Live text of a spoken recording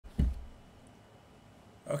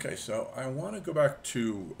Okay, so I want to go back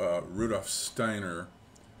to Rudolf Steiner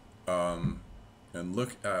and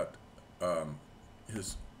look at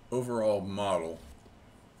his overall model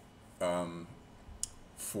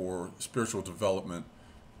for spiritual development.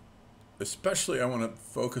 Especially, I want to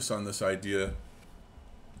focus on this idea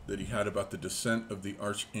that he had about the descent of the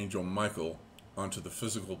Archangel Michael onto the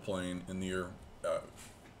physical plane in the year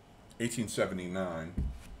 1879.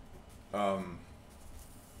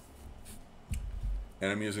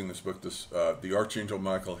 And I'm using this book, The Archangel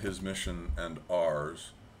Michael, His Mission and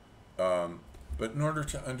Ours. But in order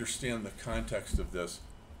to understand the context of this,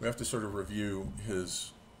 we have to sort of review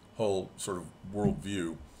his whole sort of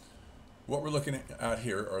worldview. What we're looking at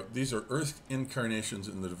here are these are Earth incarnations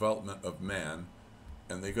in the development of man,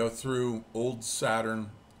 and they go through old Saturn,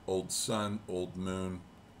 old Sun, old Moon,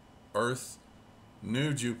 Earth,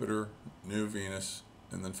 new Jupiter, new Venus,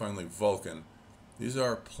 and then finally Vulcan. These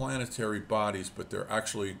are planetary bodies, but they're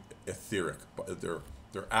actually etheric. They're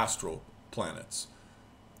astral planets.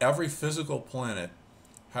 Every physical planet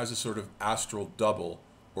has a sort of astral double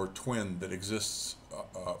or twin that exists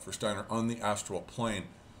for Steiner on the astral plane,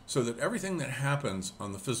 so that everything that happens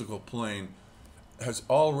on the physical plane has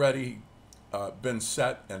already been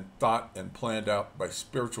set and thought and planned out by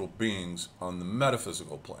spiritual beings on the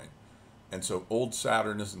metaphysical plane. And so old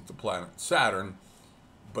Saturn isn't the planet Saturn,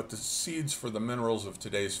 but the seeds for the minerals of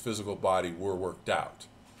today's physical body were worked out.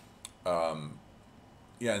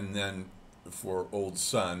 Yeah, and then for old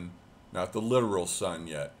Sun, not the literal sun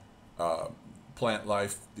yet, plant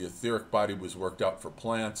life, the etheric body was worked out for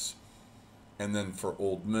plants. And then for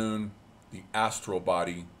old Moon, the astral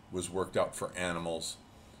body was worked out for animals.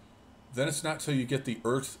 Then it's not till you get the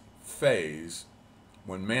Earth phase,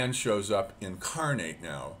 when man shows up incarnate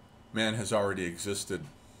now. Man has already existed.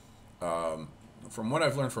 From what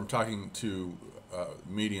I've learned from talking to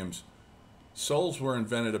mediums, souls were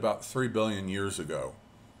invented about 3 billion years ago,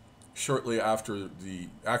 shortly after the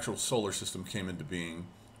actual solar system came into being,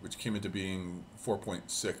 which came into being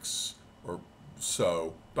 4.6 or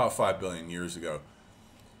so, about 5 billion years ago.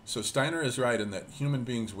 So Steiner is right in that human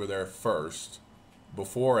beings were there first,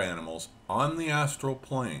 before animals, on the astral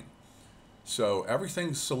plane. So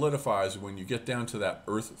everything solidifies when you get down to that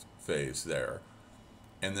Earth phase there.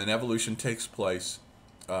 And then evolution takes place.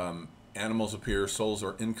 Animals appear, souls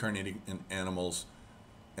are incarnating in animals.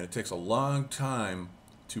 And it takes a long time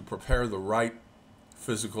to prepare the right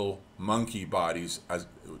physical monkey bodies, as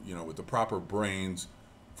you know, with the proper brains,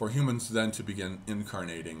 for humans then to begin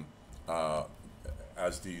incarnating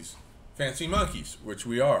as these fancy monkeys, which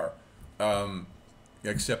we are.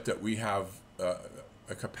 Except that we have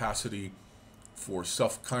a capacity for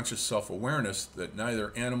self-conscious self-awareness that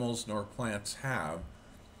neither animals nor plants have,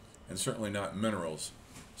 and certainly not minerals.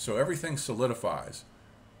 So everything solidifies.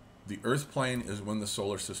 The Earth plane is when the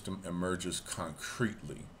solar system emerges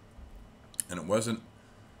concretely. And it wasn't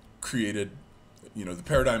created, you know, the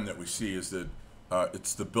paradigm that we see is that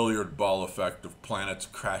it's the billiard ball effect of planets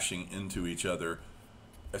crashing into each other.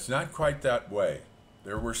 It's not quite that way.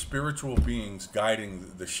 There were spiritual beings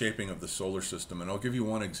guiding the shaping of the solar system. And I'll give you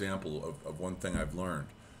one example of one thing I've learned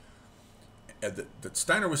that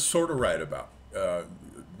Steiner was sort of right about,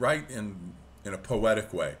 right in a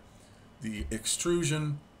poetic way. The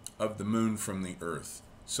extrusion of the moon from the Earth.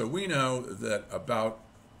 So we know that about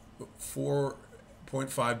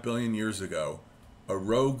 4.5 billion years ago, a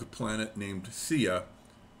rogue planet named Theia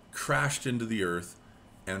crashed into the Earth,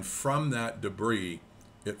 and from that debris,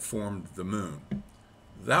 it formed the moon.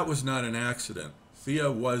 That was not an accident.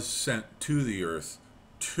 Theia was sent to the Earth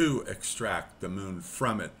to extract the moon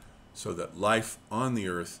from it so that life on the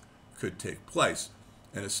Earth could take place.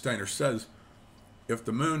 And as Steiner says, if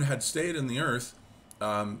the moon had stayed in the Earth,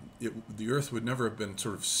 the Earth would never have been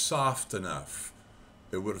sort of soft enough.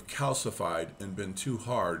 It would have calcified and been too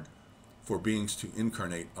hard for beings to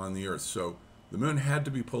incarnate on the Earth. So the moon had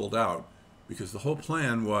to be pulled out because the whole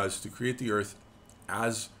plan was to create the Earth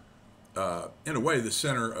as in a way, the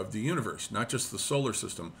center of the universe, not just the solar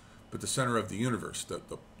system, but the center of the universe,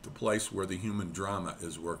 the place where the human drama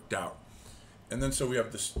is worked out. And then so we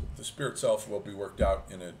have this, the spirit self will be worked out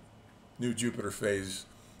in a new Jupiter phase,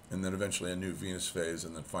 and then eventually a new Venus phase,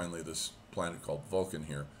 and then finally this planet called Vulcan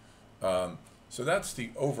here. So that's the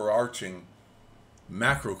overarching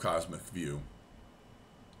macrocosmic view.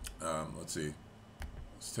 Let's see.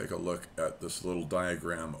 Let's take a look at this little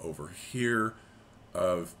diagram over here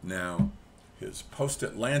of now his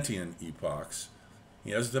post-Atlantean epochs.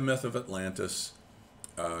 He has the myth of Atlantis.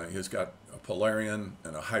 He's got a Polarian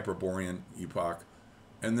and a Hyperborean epoch,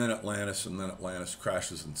 and then Atlantis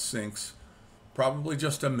crashes and sinks. Probably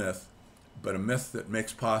just a myth, but a myth that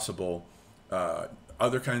makes possible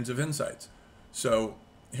other kinds of insights. So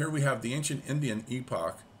here we have the ancient Indian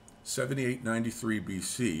epoch, 7893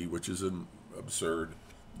 BC, which is absurd.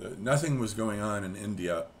 Nothing was going on in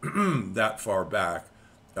India that far back.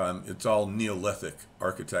 It's all Neolithic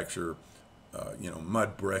architecture,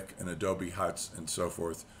 mud brick and adobe huts and so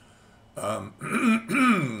forth.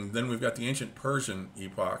 Then we've got the ancient Persian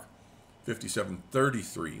epoch,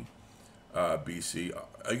 5733 BC.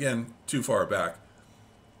 Again, too far back.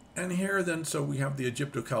 And here then, so we have the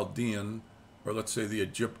Egypto-Chaldean, or let's say the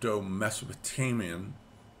Egypto-Mesopotamian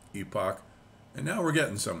epoch. And now we're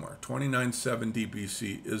getting somewhere. 2970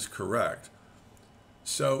 BC is correct.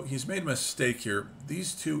 So he's made a mistake here.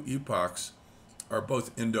 These two epochs are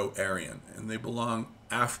both Indo-Aryan, and they belong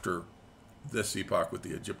after this epoch with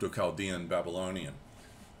the Egypto-Chaldean Babylonian,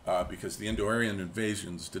 because the Indo-Aryan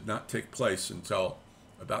invasions did not take place until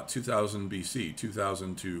about 2000 BC,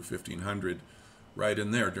 2000 to 1500, right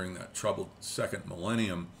in there during that troubled second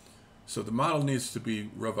millennium. So the model needs to be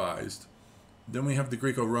revised. Then we have the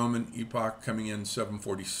Greco-Roman epoch coming in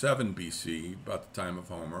 747 BC, about the time of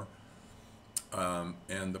Homer,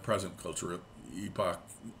 and the present cultural epoch,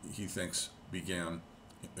 he thinks, began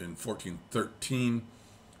in 1413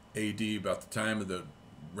 AD, about the time of the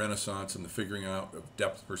Renaissance and the figuring out of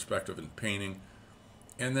depth perspective in painting.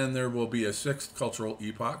 And then there will be a sixth cultural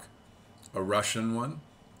epoch, a Russian one,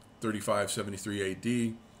 3573 AD,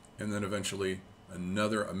 and then eventually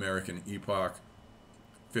another American epoch,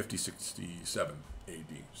 5067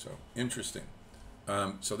 AD. So interesting.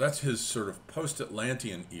 So that's his sort of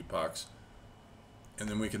post-Atlantean epochs. And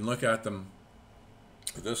then we can look at them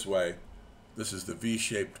this way. This is the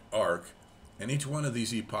V-shaped arc. And each one of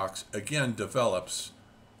these epochs, again, develops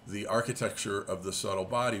the architecture of the subtle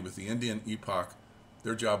body. With the Indian epoch,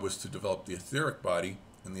 their job was to develop the etheric body.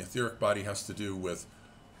 And the etheric body has to do with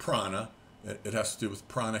prana. It has to do with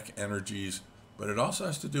pranic energies. But it also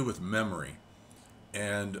has to do with memory.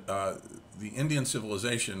 And the Indian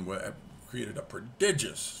civilization created a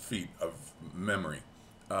prodigious feat of memory.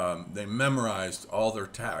 They memorized all their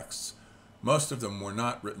texts. Most of them were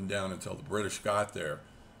not written down until the British got there.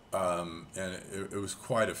 And it was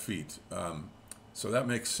quite a feat. So that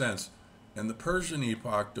makes sense. And the Persian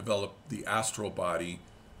epoch developed the astral body,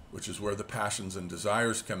 which is where the passions and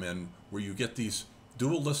desires come in, where you get these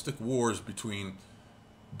dualistic wars between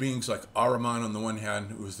beings like Ahriman on the one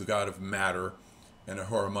hand, who is the god of matter, and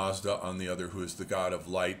Ahura Mazda on the other, who is the god of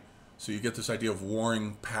light. So you get this idea of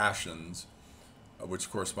warring passions, which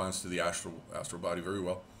corresponds to the astral body very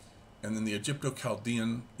well. And then the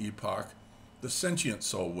Egypto-Chaldean epoch, the sentient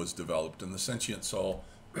soul was developed, and the sentient soul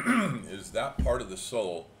is that part of the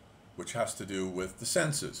soul which has to do with the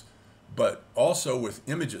senses, but also with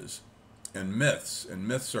images and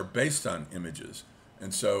myths are based on images.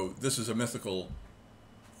 And so this is a mythical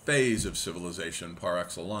phase of civilization par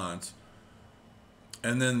excellence.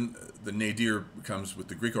 And then the nadir comes with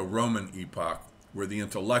the Greco-Roman epoch, where the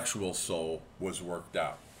intellectual soul was worked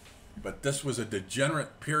out. But this was a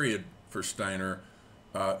degenerate period for Steiner,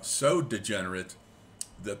 so degenerate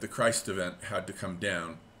that the Christ event had to come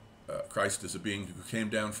down. Christ is a being who came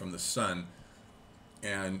down from the sun,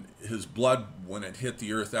 and his blood, when it hit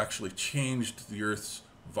the earth, actually changed the earth's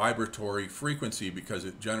vibratory frequency because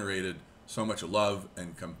it generated so much love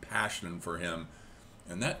and compassion for him.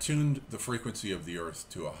 And that tuned the frequency of the earth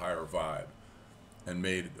to a higher vibe and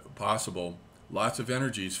made possible lots of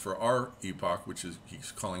energies for our epoch, which is,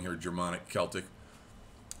 he's calling here Germanic Celtic,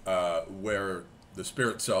 where the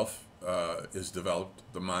spirit self is developed,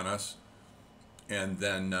 the manas, and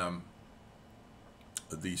then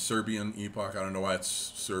the Serbian epoch, I don't know why it's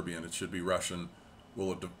Serbian, it should be Russian,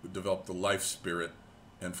 will develop the life spirit,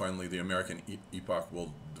 and finally the American epoch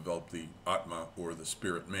will develop the Atma, or the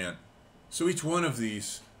spirit man. So each one of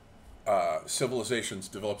these civilizations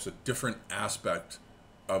develops a different aspect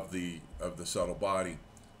of the subtle body.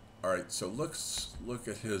 All right, so let's look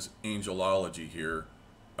at his angelology here.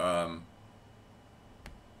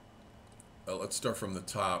 Let's start from the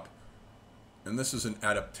top. And this is an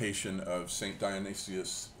adaptation of St.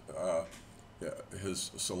 Dionysius,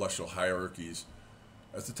 his celestial hierarchies.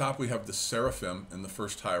 At the top we have the seraphim in the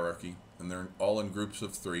first hierarchy, and they're all in groups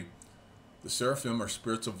of 3. The seraphim are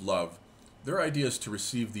spirits of love. Their idea is to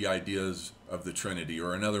receive the ideas of the Trinity,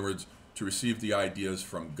 or in other words, to receive the ideas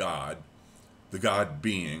from God, the God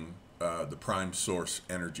being, the prime source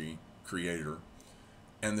energy, creator.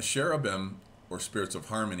 And the cherubim, or spirits of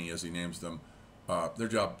harmony as he names them, their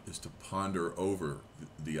job is to ponder over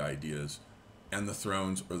the ideas, and the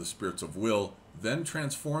thrones, or the spirits of will, then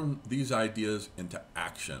transform these ideas into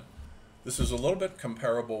action. This is a little bit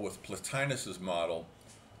comparable with Plotinus's model,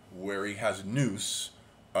 where he has nous,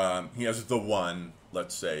 He has the one,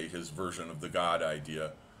 let's say, his version of the God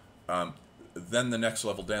idea. Then the next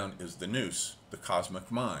level down is the nous, the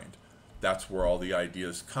cosmic mind. That's where all the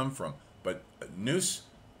ideas come from. But nous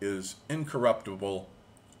is incorruptible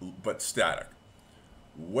but static.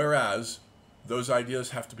 Whereas those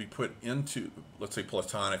ideas have to be put into, let's say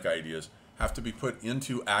Platonic ideas, have to be put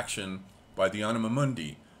into action by the anima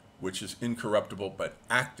mundi, which is incorruptible but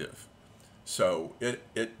active. So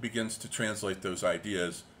it begins to translate those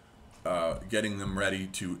ideas, getting them ready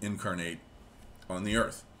to incarnate on the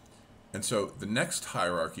earth. And so the next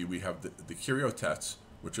hierarchy, we have the Kyriotets,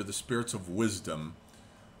 which are the spirits of wisdom.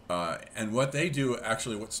 And what they do,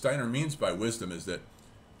 actually, what Steiner means by wisdom is that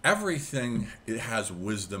everything, it has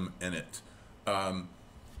wisdom in it.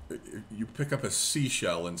 You pick up a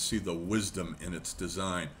seashell and see the wisdom in its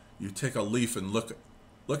design. You take a leaf and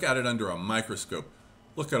look at it under a microscope.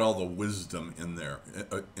 Look at all the wisdom in there,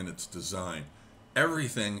 in its design.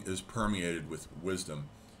 Everything is permeated with wisdom,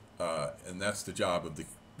 and that's the job of the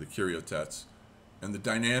Kyriotets. And the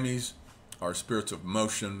Dynamis are spirits of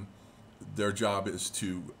motion. Their job is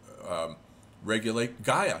to regulate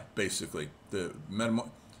Gaia, basically, the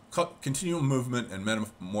continual movement and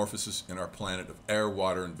metamorphosis in our planet of air,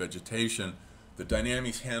 water, and vegetation. The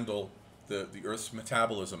Dynamis handle the Earth's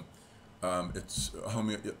metabolism, its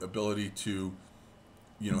ability to,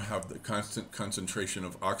 have the constant concentration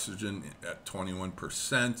of oxygen at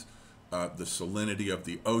 21%, the salinity of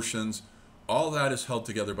the oceans. All that is held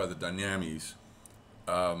together by the Dynamis.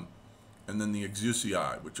 And then the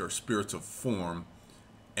Exousiae, which are spirits of form,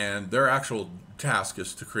 and their actual task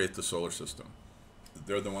is to create the solar system.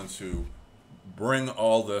 They're the ones who bring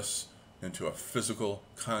all this into a physical,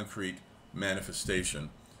 concrete manifestation.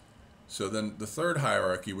 So then the third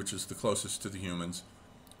hierarchy, which is the closest to the humans,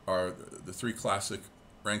 are the three classic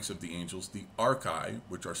ranks of the angels. The Archai,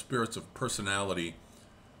 which are spirits of personality,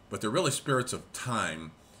 but they're really spirits of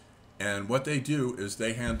time. And what they do is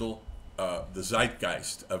they handle the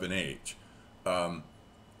zeitgeist of an age.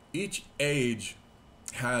 Each age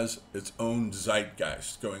has its own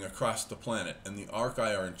zeitgeist going across the planet, and the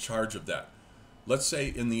Archai are in charge of that. Let's say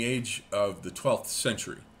in the age of the 12th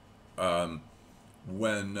century,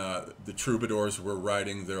 when the troubadours were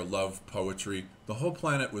writing their love poetry, the whole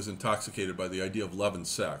planet was intoxicated by the idea of love and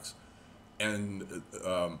sex. And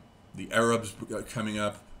the Arabs coming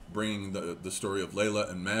up, bringing the story of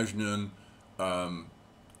Layla and Majnun,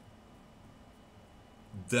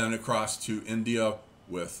 then across to India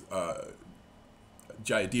with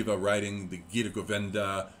Jayadeva writing the Gita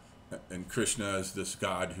Govinda, and Krishna is this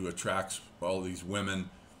god who attracts all these women.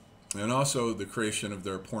 And also the creation of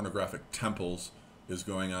their pornographic temples is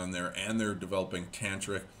going on there, and they're developing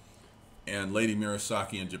tantric. And Lady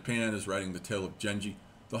Murasaki in Japan is writing the tale of Genji.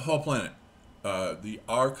 The whole planet, the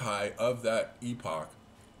Archai of that epoch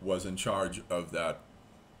was in charge of that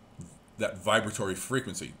vibratory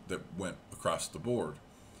frequency that went across the board.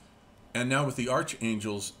 And now with the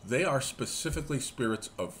archangels, they are specifically spirits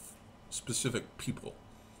of specific people.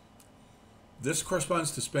 This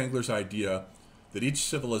corresponds to Spengler's idea that each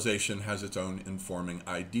civilization has its own informing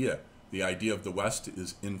idea. The idea of the West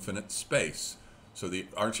is infinite space. So the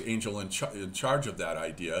archangel in charge of that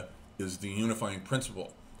idea is the unifying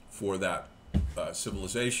principle for that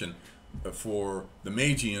civilization. For the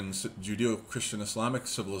Magian Judeo-Christian Islamic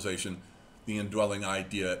civilization, the indwelling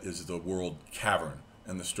idea is the world cavern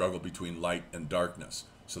and the struggle between light and darkness.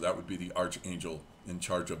 So that would be the archangel in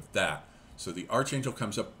charge of that. So the archangel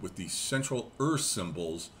comes up with these central earth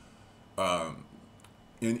symbols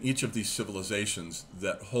in each of these civilizations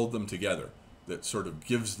that hold them together, that sort of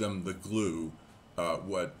gives them the glue,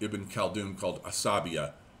 what Ibn Khaldun called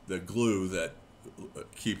asabiya, the glue that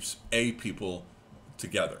keeps a people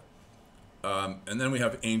together. And then we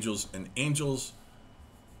have angels, and angels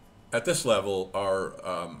at this level are,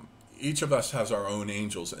 each of us has our own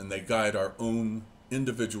angels, and they guide our own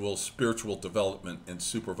individual spiritual development and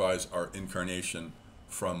supervise our incarnation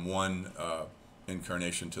from one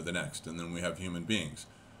incarnation to the next. And then we have human beings,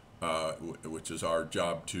 which is our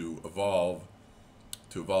job to evolve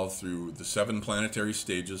through the 7 planetary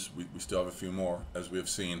stages. We still have a few more, as we have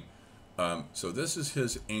seen. So this is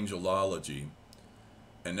his angelology.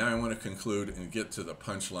 And now I want to conclude and get to the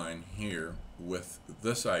punchline here with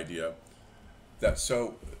this idea that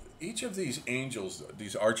so each of these angels,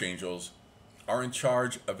 these archangels, are in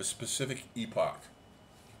charge of a specific epoch.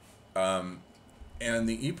 And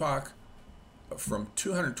the epoch from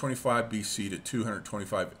 225 BC to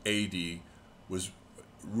 225 AD was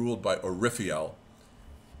ruled by Oriphiel.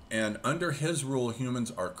 And under his rule,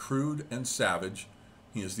 humans are crude and savage.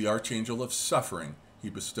 He is the archangel of suffering.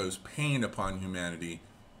 He bestows pain upon humanity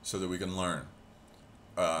so that we can learn.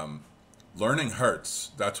 Learning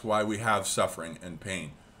hurts. That's why we have suffering and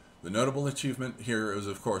pain. The notable achievement here is,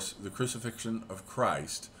 of course, the crucifixion of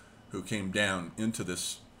Christ, who came down into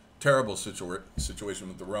this terrible situation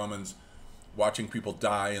with the Romans, watching people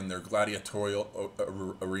die in their gladiatorial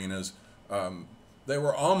arenas. They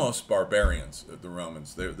were almost barbarians, the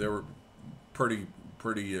Romans. They were pretty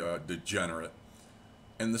degenerate.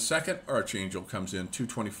 And the second archangel comes in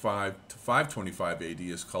 225 to 525 AD,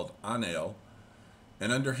 is called Anael.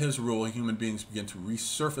 And under his rule, human beings begin to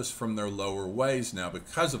resurface from their lower ways now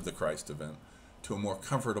because of the Christ event to a more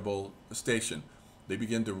comfortable station. They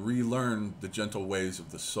begin to relearn the gentle ways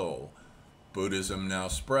of the soul. Buddhism now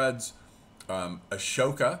spreads.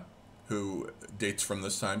 Ashoka, who dates from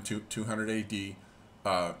this time, 200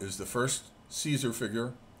 AD, is the first Caesar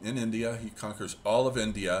figure in India. He conquers all of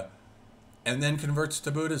India and then converts to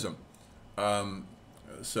Buddhism.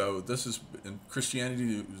 So this is, in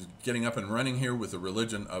Christianity, is getting up and running here with a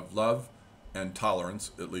religion of love and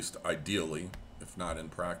tolerance, at least ideally, if not in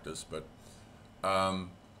practice. But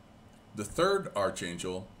the third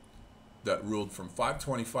archangel that ruled from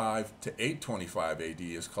 525 to 825 AD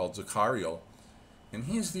is called Zachariel, and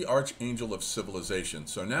he's the archangel of civilization.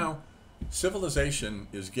 So now civilization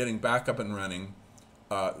is getting back up and running.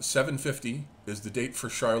 750 is the date for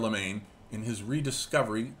Charlemagne in his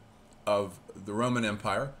rediscovery of the Roman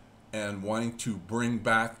Empire and wanting to bring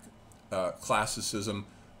back classicism.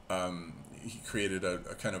 He created a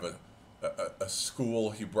kind of a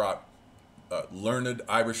school. He brought learned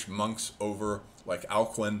Irish monks over, like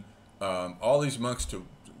Alcuin, all these monks to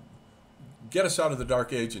get us out of the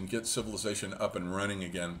Dark Age and get civilization up and running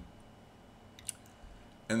again.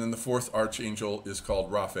 And then the fourth archangel is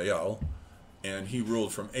called Raphael, and he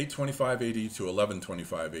ruled from 825 AD to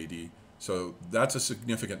 1125 AD. So that's a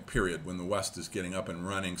significant period when the West is getting up and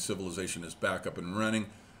running, civilization is back up and running.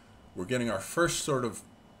 We're getting our first sort of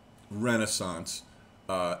renaissance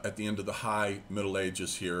at the end of the High Middle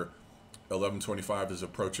Ages here. 1125 is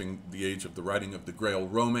approaching the age of the writing of the Grail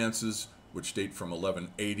romances, which date from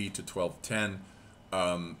 1180 to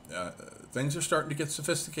 1210. Things are starting to get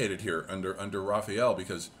sophisticated here under Raphael,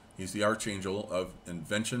 because he's the archangel of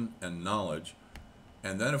invention and knowledge.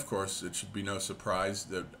 And then, of course, it should be no surprise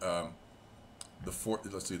that the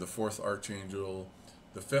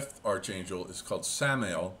fifth archangel is called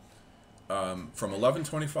Samael. From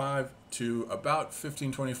 1125 to about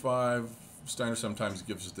 1525, Steiner sometimes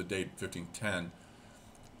gives us the date 1510.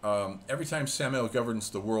 Every time Samael governs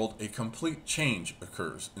the world, a complete change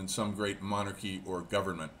occurs in some great monarchy or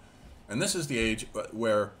government. And this is the age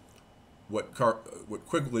where what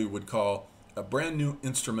Quigley would call a brand new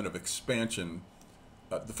instrument of expansion.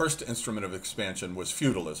 The first instrument of expansion was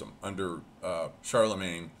feudalism under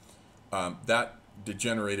Charlemagne. That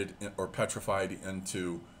degenerated or petrified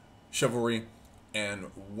into chivalry. And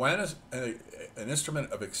when an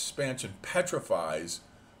instrument of expansion petrifies,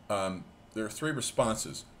 there are three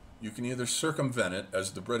responses. You can either circumvent it,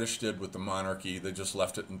 as the British did with the monarchy. They just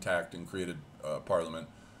left it intact and created parliament.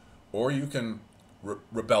 Or you can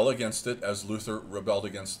rebel against it, as Luther rebelled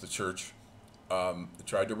against the church,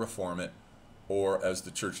 tried to reform it. Or, as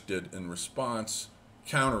the church did in response,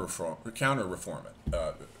 counter-reform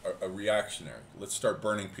it, a reactionary. Let's start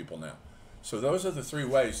burning people now. So those are the three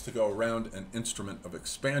ways to go around an instrument of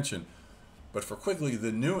expansion. But for Quigley,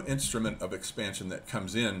 the new instrument of expansion that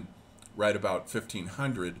comes in right about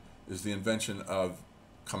 1500 is the invention of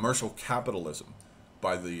commercial capitalism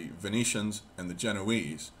by the Venetians and the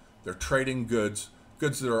Genoese. They're trading goods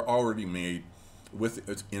that are already made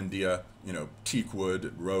with India, teak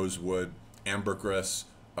wood, rosewood, ambergris,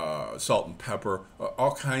 salt and pepper,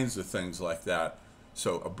 all kinds of things like that.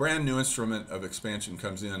 So a brand new instrument of expansion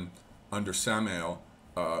comes in under Samael,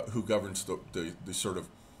 who governs the sort of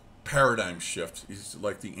paradigm shift. He's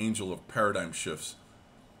like the angel of paradigm shifts.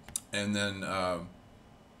 And then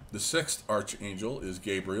the sixth archangel is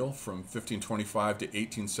Gabriel from 1525 to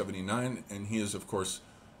 1879, and he is, of course,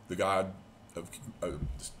 the god of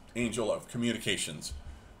angel of communications.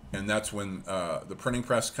 And that's when the printing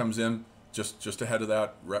press comes in. Just ahead of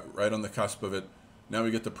that, right on the cusp of it. Now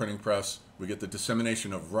we get the printing press. We get the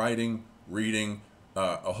dissemination of writing, reading.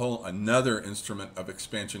 Another instrument of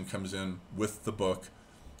expansion comes in with the book,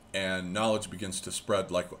 and knowledge begins to spread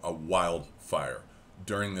like a wildfire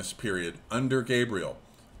during this period under Gabriel.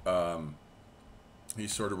 He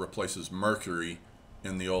sort of replaces Mercury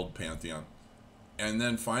in the old pantheon. And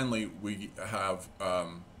then finally we have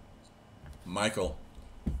Michael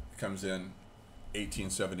comes in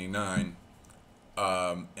 1879.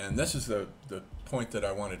 And this is the point that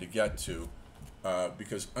I wanted to get to,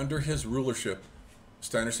 because under his rulership,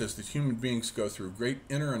 Steiner says that human beings go through great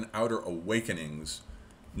inner and outer awakenings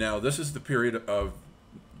Now, this is the period of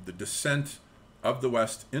the descent of the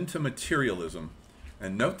West into materialism.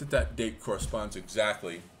 And note that that date corresponds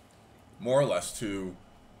exactly, more or less, to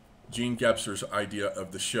Gene Gebser's idea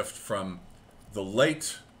of the shift from the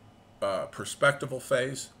late perspectival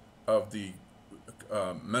phase of the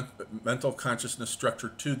mental consciousness structure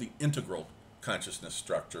to the integral consciousness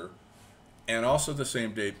structure, and also the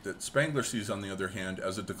same date that Spengler sees, on the other hand,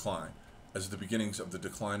 as a decline, as the beginnings of the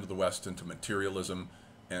decline of the West into materialism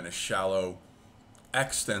and a shallow,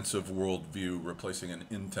 extensive worldview replacing an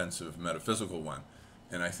intensive metaphysical one.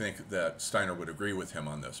 And I think that Steiner would agree with him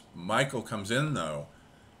on this. Michael comes in, though,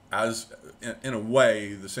 as, in a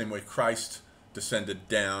way, the same way Christ descended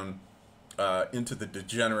down into the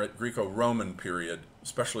degenerate Greco-Roman period,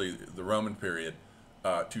 especially the Roman period,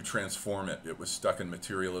 to transform it. It was stuck in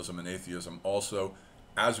materialism and atheism also,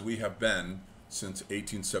 as we have been since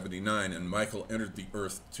 1879, and Michael entered the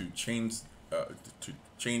earth to change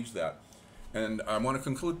that. And I want to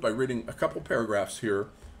conclude by reading a couple paragraphs here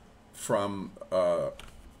from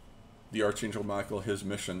the Archangel Michael, his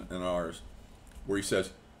mission and ours, where he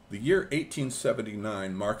says, "The year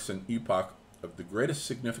 1879 marks an epoch of the greatest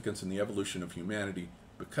significance in the evolution of humanity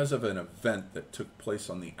because of an event that took place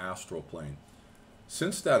on the astral plane.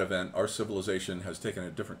 Since that event, our civilization has taken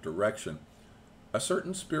a different direction. A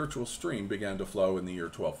certain spiritual stream began to flow in the year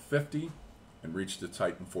 1250 and reached its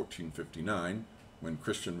height in 1459, when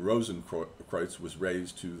Christian Rosenkreuz was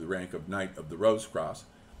raised to the rank of Knight of the Rose Cross.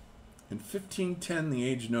 In 1510, the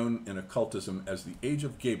age known in occultism as the Age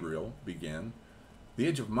of Gabriel began. The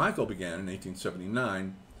Age of Michael began in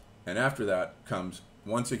 1879, and after that comes,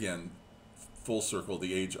 once again, full circle,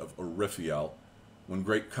 the Age of Oriphiel, when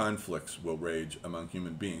great conflicts will rage among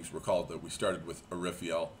human beings." Recall that we started with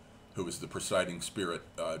Oriphiel, who was the presiding spirit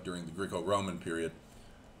during the Greco-Roman period,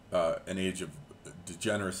 an age of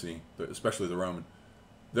degeneracy, especially the Roman.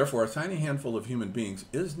 Therefore, a tiny handful of human beings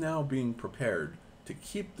is now being prepared to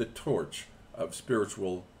keep the torch of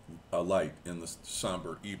spiritual light in this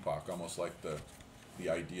somber epoch, almost like the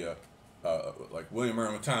idea, like William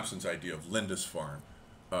Merriman Thompson's idea of Lindisfarne,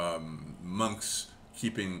 monks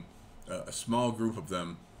keeping a small group of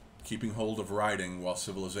them, keeping hold of writing while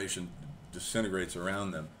civilization disintegrates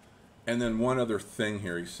around them. And then one other thing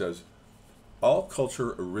here, he says, "All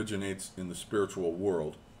culture originates in the spiritual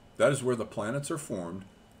world. That is where the planets are formed,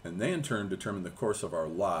 and they in turn determine the course of our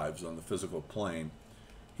lives on the physical plane.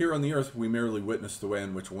 Here on the earth, we merely witness the way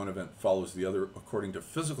in which one event follows the other according to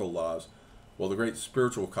physical laws, while the great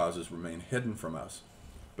spiritual causes remain hidden from us.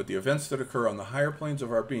 But the events that occur on the higher planes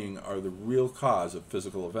of our being are the real cause of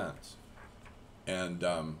physical events." And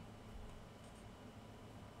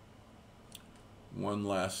one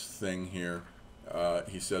last thing here.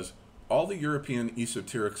 He says, "All the European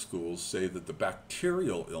esoteric schools say that the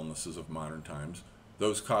bacterial illnesses of modern times,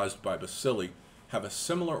 those caused by bacilli, have a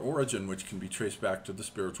similar origin which can be traced back to the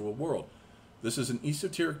spiritual world. This is an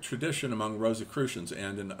esoteric tradition among Rosicrucians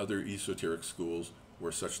and in other esoteric schools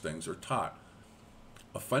where such things are taught.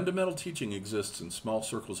 A fundamental teaching exists in small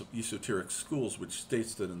circles of esoteric schools which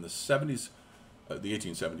states that in the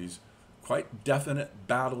 1870s, quite definite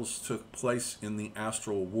battles took place in the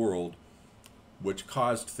astral world which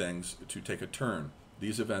caused things to take a turn.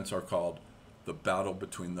 These events are called the battle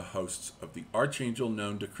between the hosts of the Archangel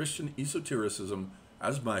known to Christian esotericism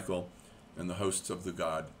as Michael and the hosts of the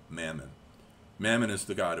god Mammon. Mammon is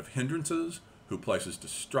the god of hindrances who places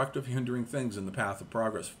destructive, hindering things in the path of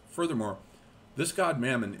progress. Furthermore, this god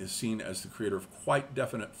Mammon is seen as the creator of quite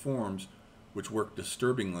definite forms which work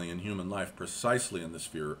disturbingly in human life, precisely in the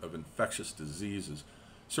sphere of infectious diseases.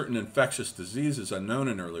 Certain infectious diseases unknown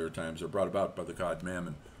in earlier times are brought about by the god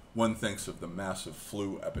Mammon. One thinks of the massive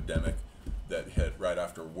flu epidemic that hit right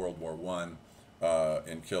after World War I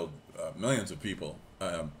and killed millions of people.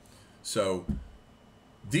 So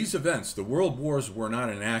these events, the world wars, were not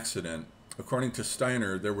an accident. According to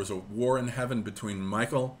Steiner, there was a war in heaven between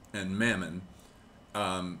Michael and Mammon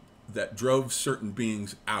that drove certain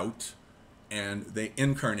beings out, and they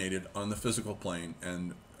incarnated on the physical plane,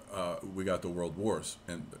 and we got the world wars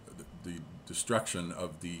and the destruction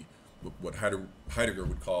of the what Heidegger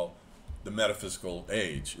would call the metaphysical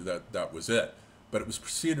age. That was it. But it was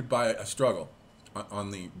preceded by a struggle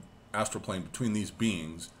on the astral plane between these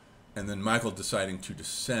beings, and then Michael deciding to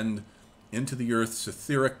descend into the Earth's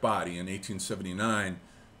etheric body in 1879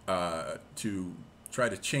 to try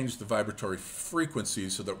to change the vibratory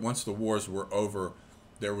frequencies so that once the wars were over,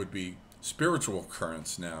 there would be spiritual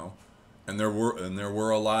currents now, and there were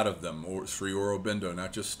a lot of them. Sri Aurobindo,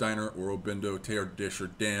 not just Steiner, Aurobindo, Teilhard de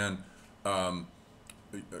Chardin,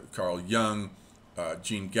 Carl Jung,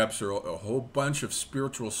 Gene Gebser, a whole bunch of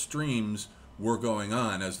spiritual streams were going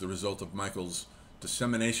on as the result of Michael's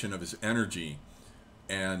dissemination of his energy.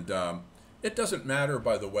 And it doesn't matter,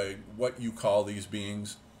 by the way, what you call these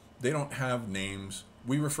beings. They don't have names.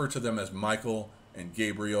 We refer to them as Michael and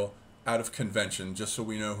Gabriel out of convention, just so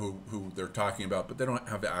we know who they're talking about, but they don't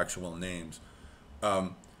have actual names.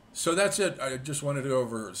 So that's it. I just wanted to go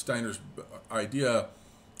over Steiner's idea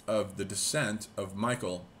of the descent of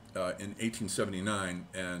Michael in 1879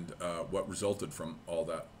 and what resulted from all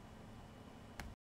that.